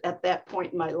I'm just at that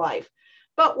point in my life.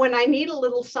 But when I need a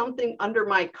little something under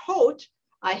my coat,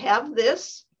 I have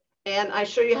this, and I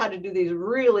show you how to do these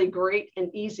really great and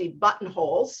easy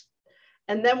buttonholes.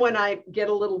 And then when I get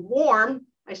a little warm,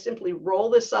 I simply roll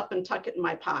this up and tuck it in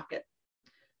my pocket.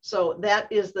 So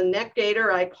that is the neck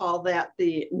gaiter. I call that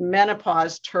the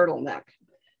menopause turtleneck.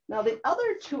 Now the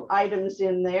other 2 items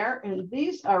in there, and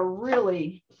these are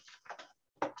really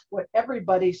what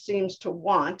everybody seems to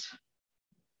want,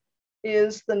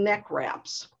 is the neck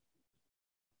wraps.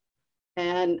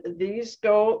 And these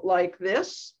go like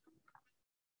this.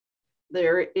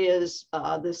 There is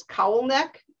this cowl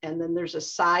neck, and then there's a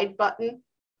side button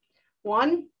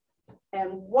one.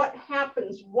 And what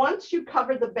happens once you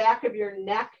cover the back of your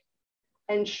neck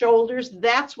and shoulders,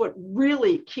 that's what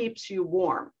really keeps you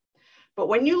warm. But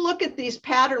when you look at these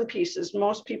pattern pieces,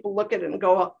 most people look at it and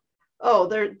go, oh,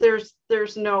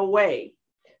 there's no way.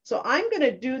 So I'm going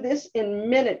to do this in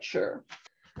miniature.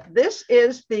 This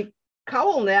is the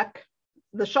cowl neck,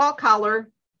 the shawl collar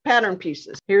pattern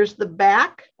pieces. Here's the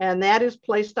back, and that is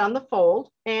placed on the fold.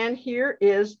 And here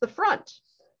is the front,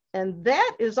 and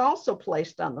that is also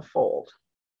placed on the fold.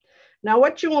 Now,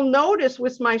 what you will notice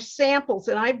with my samples,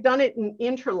 and I've done it in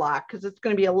interlock because it's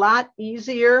going to be a lot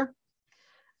easier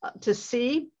to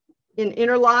see in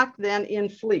interlock than in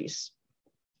fleece,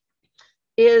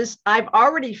 is I've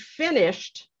already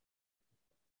finished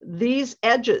these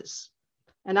edges,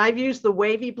 and I've used the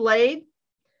wavy blade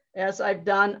as I've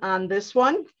done on this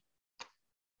one.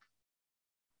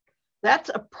 That's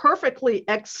a perfectly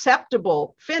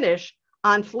acceptable finish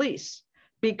on fleece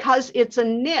because it's a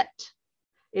knit.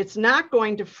 It's not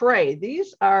going to fray.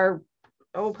 These are,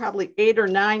 probably 8 or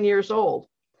 9 years old,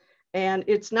 and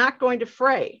it's not going to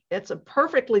fray. It's a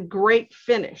perfectly great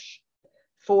finish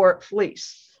for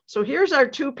fleece. So here's our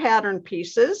 2 pattern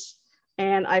pieces,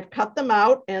 and I've cut them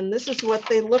out, and this is what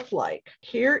they look like.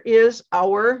 Here is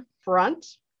our front,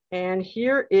 and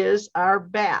here is our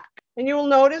back. And you will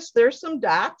notice there's some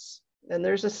dots, and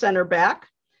there's a center back.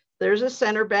 There's a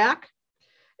center back.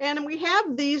 And we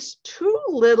have these 2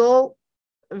 little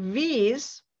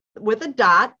V's with a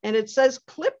dot, and it says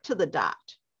clip to the dot.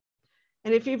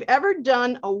 And if you've ever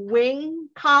done a wing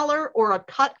collar or a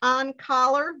cut-on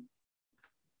collar,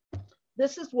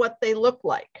 this is what they look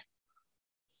like.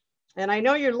 And I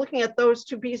know you're looking at those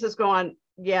 2 pieces going,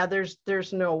 yeah,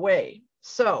 there's no way.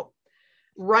 So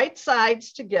right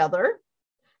sides together,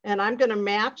 and I'm going to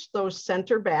match those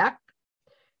center back,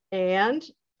 and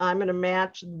I'm going to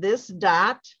match this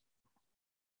dot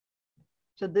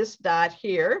to this dot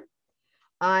here.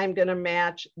 I'm going to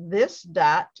match this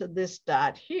dot to this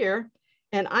dot here,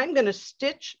 and I'm going to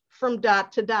stitch from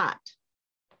dot to dot.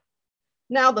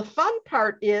 Now the fun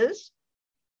part is,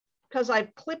 because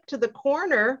I've clipped to the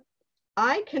corner,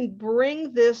 I can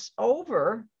bring this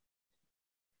over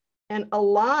and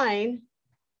align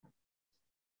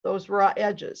those raw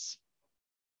edges.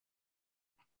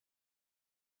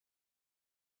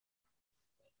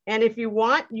 And if you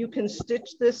want, you can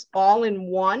stitch this all in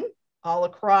one, all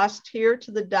across here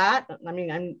to the dot. I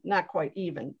mean, I'm not quite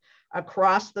even.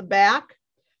 Across the back,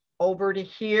 over to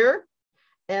here.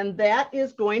 And that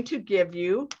is going to give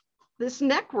you this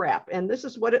neck wrap. And this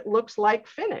is what it looks like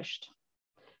finished.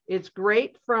 It's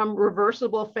great from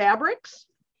reversible fabrics.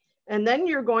 And then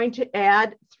you're going to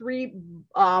add 3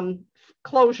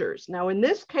 closures. Now, in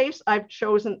this case, I've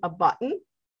chosen a button.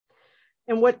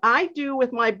 And what I do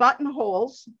with my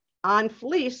buttonholes on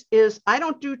fleece is I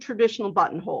don't do traditional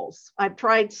buttonholes. I've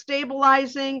tried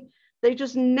stabilizing. They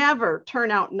just never turn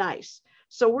out nice.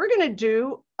 So we're going to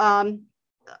do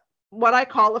what I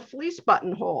call a fleece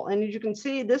buttonhole. And as you can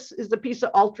see, this is a piece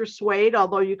of ultra suede,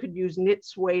 although you could use knit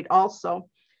suede also.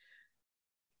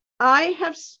 I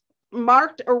have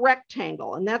marked a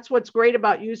rectangle, and that's what's great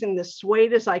about using this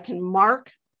suede is I can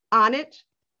mark on it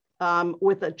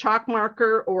with a chalk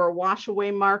marker or a wash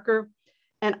away marker.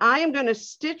 And I am going to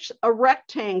stitch a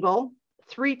rectangle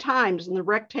 3 times, and the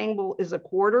rectangle is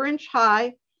 1/4 inch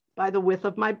high by the width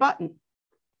of my button.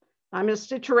 I'm going to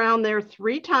stitch around there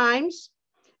 3 times,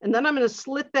 and then I'm going to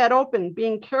slit that open,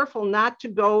 being careful not to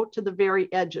go to the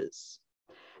very edges.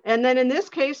 And then in this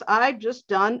case, I've just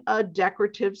done a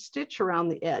decorative stitch around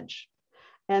the edge.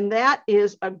 And that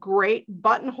is a great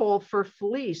buttonhole for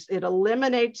fleece. It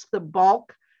eliminates the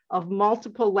bulk of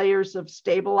multiple layers of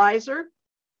stabilizer.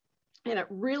 And it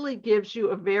really gives you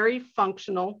a very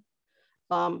functional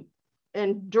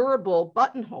and durable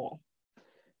buttonhole.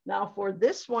 Now for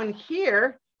this one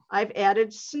here, I've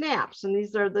added snaps, and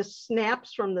these are the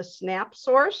snaps from the snap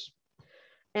source.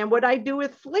 And what I do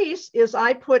with fleece is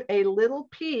I put a little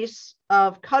piece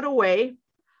of cutaway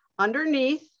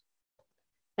underneath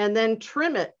and then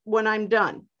trim it when I'm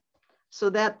done so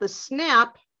that the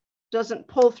snap doesn't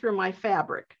pull through my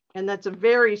fabric. And that's a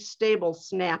very stable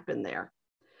snap in there.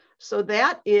 So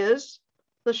that is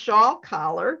the shawl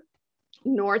collar,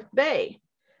 North Bay.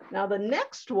 Now the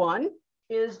next one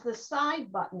is the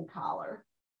side button collar.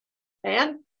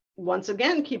 And once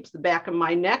again, keeps the back of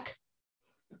my neck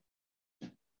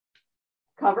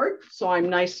covered, so I'm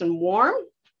nice and warm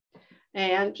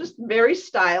and just very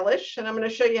stylish. And I'm going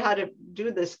to show you how to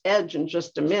do this edge in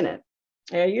just a minute.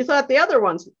 And you thought the other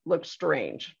ones looked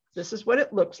strange. This is what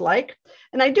it looks like.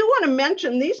 And I do want to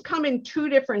mention these come in 2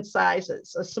 different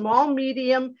sizes, a small,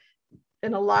 medium,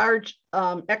 and a large,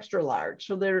 extra large.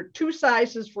 So there are 2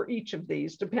 sizes for each of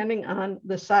these, depending on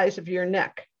the size of your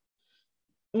neck.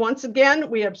 Once again,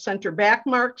 we have center back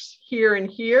marks here and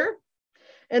here.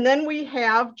 And then we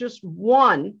have just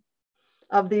one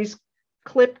of these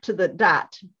clipped to the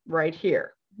dot right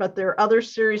here. But there are other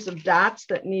series of dots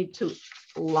that need to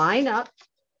line up.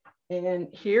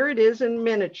 And here it is in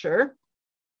miniature.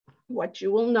 What you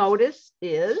will notice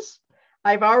is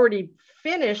I've already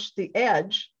finished the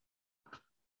edge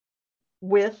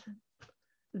with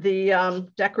the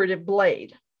decorative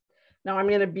blade. Now I'm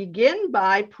going to begin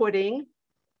by putting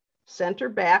center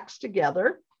backs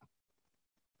together.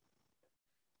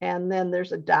 And then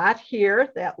there's a dot here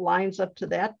that lines up to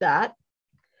that dot.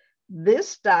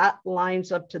 This dot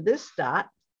lines up to this dot.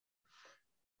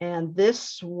 And this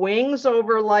swings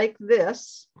over like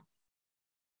this.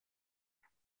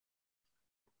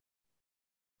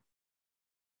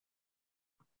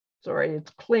 Sorry, it's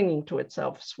clinging to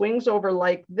itself. Swings over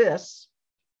like this.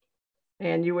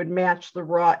 And you would match the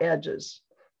raw edges.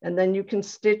 And then you can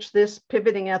stitch this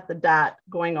pivoting at the dot,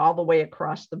 going all the way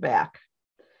across the back.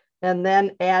 And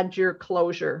then add your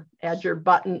closure, add your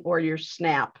button or your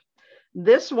snap.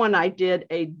 This one I did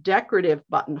a decorative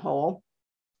buttonhole.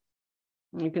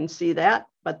 You can see that,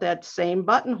 but that same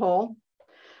buttonhole.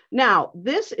 Now,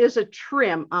 this is a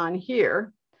trim on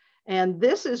here, and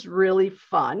this is really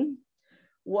fun.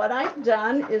 What I've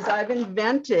done is I've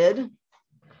invented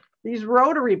these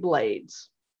rotary blades.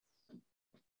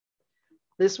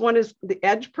 This one is the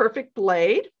Edge Perfect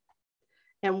blade.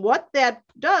 And what that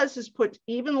does is put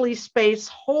evenly spaced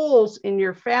holes in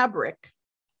your fabric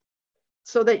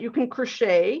so that you can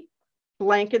crochet,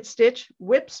 blanket stitch,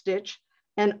 whip stitch,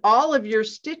 and all of your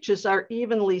stitches are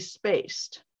evenly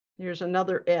spaced. Here's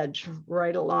another edge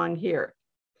right along here.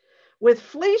 With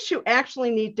fleece, you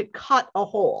actually need to cut a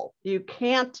hole. You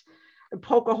can't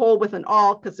poke a hole with an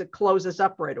awl because it closes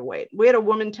up right away. We had a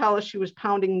woman tell us she was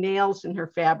pounding nails in her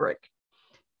fabric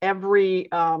every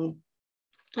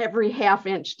half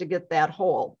inch to get that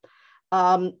hole.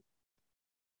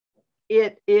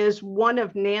 It is one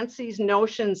of Nancy's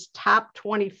Notions top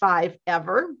 25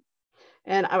 ever.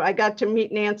 And I got to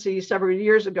meet Nancy several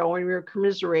years ago when we were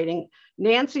commiserating.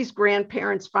 Nancy's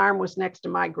grandparents' farm was next to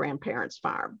my grandparents'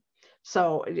 farm.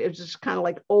 So it was just kind of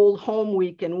like old home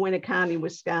week in Winneconne,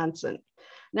 Wisconsin.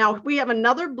 Now we have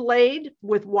another blade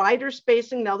with wider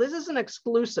spacing. Now this is an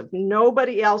exclusive.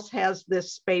 Nobody else has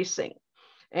this spacing.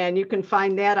 And you can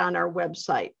find that on our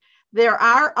website. There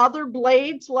are other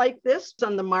blades like this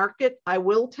on the market. I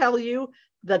will tell you,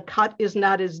 the cut is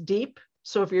not as deep.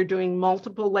 So if you're doing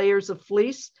multiple layers of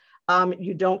fleece,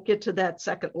 you don't get to that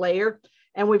second layer.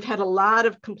 And we've had a lot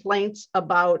of complaints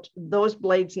about those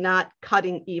blades not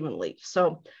cutting evenly.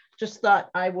 So just thought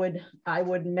I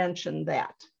would mention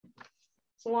that.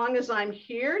 As long as I'm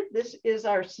here, this is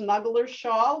our snuggler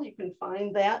shawl. You can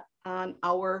find that on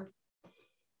our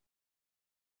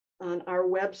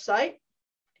website.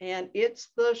 And it's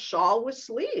the shawl with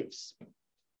sleeves.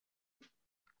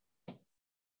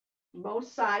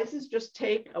 Most sizes just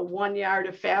take a 1 yard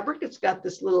of fabric. It's got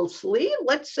this little sleeve.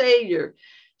 Let's say you're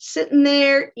sitting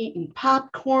there eating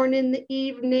popcorn in the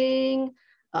evening.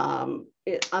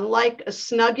 Unlike a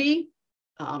Snuggie,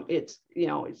 it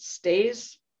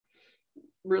stays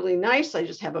really nice. I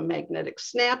just have a magnetic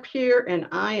snap here and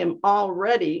I am all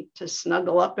ready to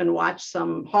snuggle up and watch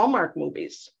some Hallmark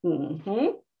movies.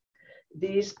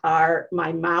 These are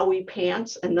my Maui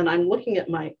pants. And then I'm looking at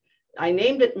I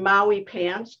named it Maui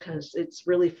pants because it's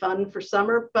really fun for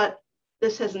summer, but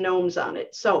this has gnomes on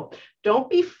it. So don't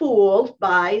be fooled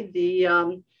by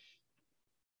the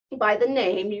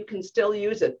name. You can still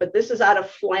use it, but this is out of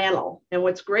flannel. And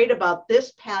what's great about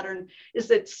this pattern is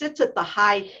that it sits at the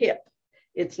high hip.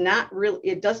 It's not really,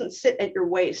 it doesn't sit at your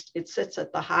waist. It sits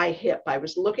at the high hip. I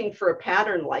was looking for a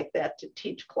pattern like that to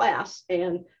teach class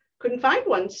and couldn't find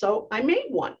one. So I made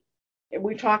one. And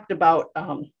we talked about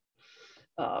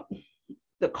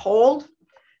the cold.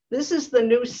 This is the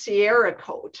new Sierra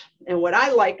coat. And what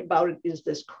I like about it is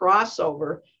this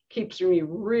crossover keeps me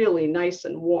really nice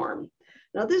and warm.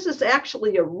 Now this is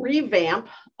actually a revamp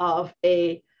of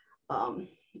a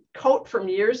coat from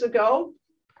years ago.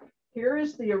 Here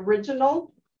is the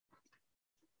original.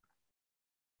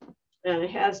 And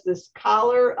it has this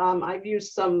collar. I've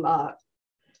used some,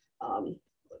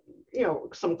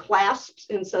 some clasps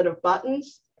instead of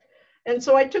buttons. And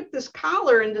so I took this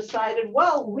collar and decided,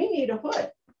 well, we need a hood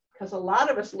because a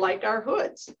lot of us like our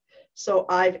hoods. So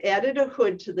I've added a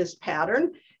hood to this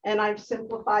pattern and I've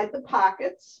simplified the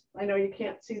pockets. I know you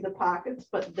can't see the pockets,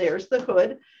 but there's the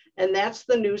hood. And that's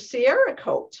the new Sierra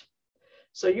coat.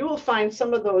 So you will find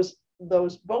some of those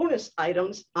bonus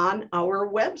items on our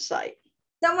website.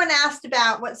 Someone asked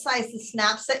about what size the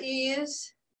snaps that you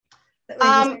use.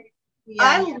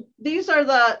 These are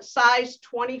the size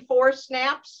 24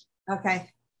 snaps. Okay.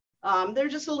 They're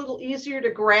just a little easier to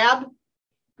grab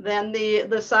than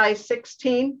the size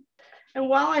 16. And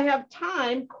while I have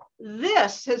time,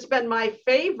 this has been my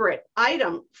favorite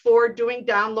item for doing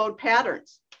download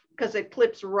patterns because it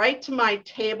clips right to my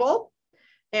table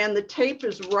and the tape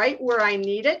is right where I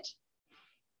need it.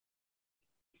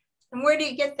 And where do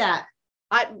you get that?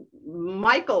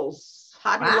 Michael's,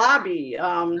 Hobby Lobby.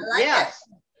 Yes.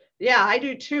 Yeah, I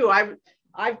do too.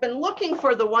 I've been looking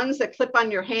for the ones that clip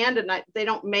on your hand and they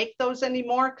don't make those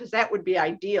anymore because that would be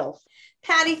ideal.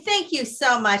 Pattie, thank you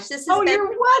so much.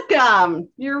 You're welcome.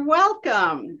 You're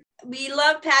welcome. We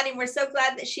love Pattie. We're so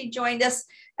glad that she joined us.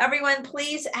 Everyone,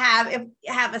 please have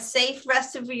a safe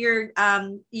rest of your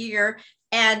year.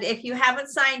 And if you haven't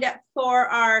signed up for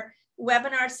our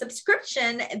webinar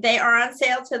subscription, they are on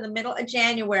sale to the middle of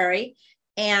January.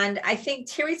 And I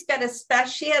think Terry's got a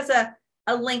special, she has a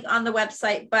link on the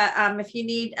website, but if you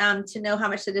need to know how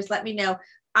much it is, let me know.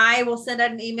 I will send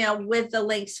out an email with the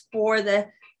links for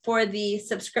the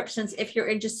subscriptions if you're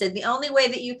interested. The only way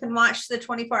that you can watch the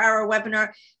 24-hour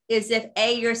webinar is if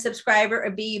A, you're a subscriber,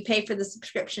 or B, you pay for the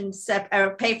subscription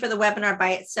or pay for the webinar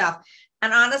by itself.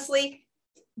 And honestly,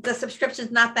 the subscription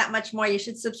is not that much more. You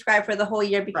should subscribe for the whole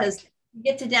year because you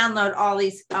get to download all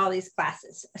these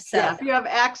classes. So yeah, if you have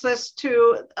access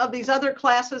to these other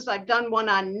classes, I've done one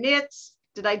on knits.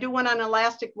 Did I do one on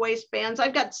elastic waistbands?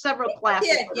 I've got several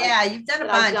classes. Yeah, you've done a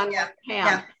bunch.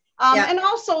 And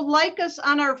also like us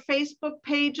on our Facebook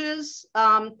pages.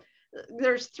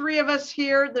 There's 3 of us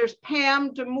here. There's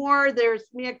Pam Demore. There's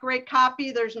me at Great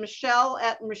Copy. There's Michelle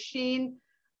at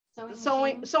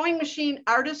Sewing Machine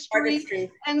Artistry.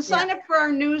 And sign up for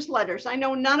our newsletters. I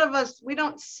know none of us, we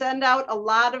don't send out a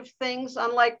lot of things,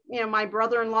 unlike my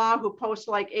brother-in-law who posts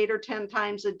like 8 or 10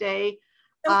 times a day.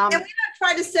 And we don't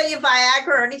try to sell you Viagra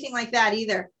or anything like that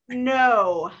either.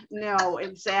 No,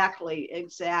 exactly.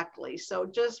 So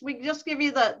we just give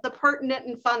you the pertinent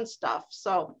and fun stuff.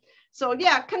 So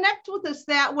yeah, connect with us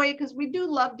that way because we do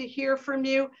love to hear from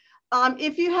you.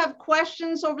 If you have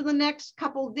questions over the next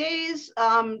couple of days,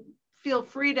 feel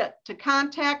free to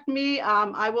contact me.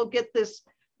 I will get this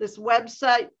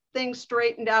website thing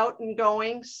straightened out and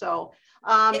going. So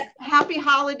happy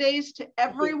holidays to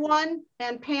everyone.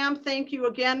 And Pam, thank you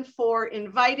again for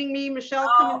inviting me. Michelle,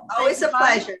 come always a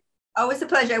pleasure. Always a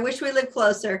pleasure. I wish we lived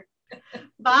closer. Bye.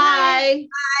 Bye.